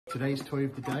Today's toy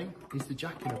of the day is the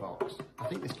Jack in a Box. I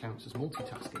think this counts as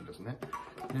multitasking, doesn't it?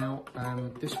 Now,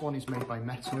 this one is made by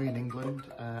Mettoy in England.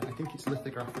 I think it's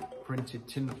lithograph printed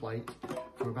tin plate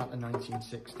from about the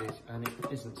 1960s, and it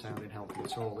isn't sounding healthy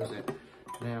at all, is it?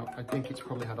 Now, I think it's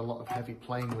probably had a lot of heavy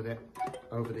playing with it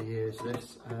over the years,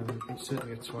 this. It's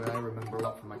certainly a toy I remember a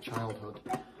lot from my childhood.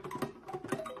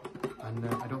 And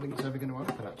I don't think it's ever going to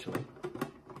open, actually,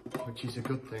 which is a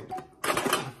good thing.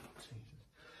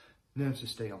 Nerves of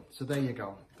steel. So there you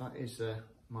go. That is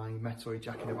my Mettoy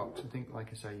Jack in a Box. I think, like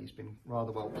I say, he's been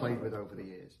rather well played with over the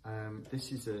years.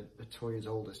 This is a toy as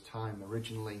old as time.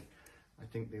 Originally, I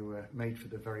think they were made for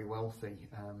the very wealthy,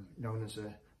 known as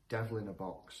a devil in a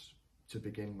box to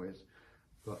begin with.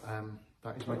 But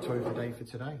that is my toy of the day for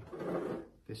today.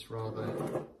 This rather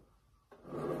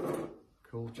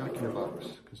cool Jack in a Box,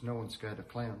 because no one's scared of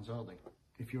clowns, are they?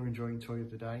 If you're enjoying toy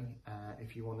of the day,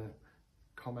 if you want to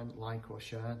comment, like or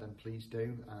share, then please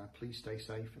do. Please stay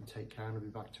safe and take care, and I'll be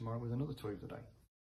back tomorrow with another toy of the day.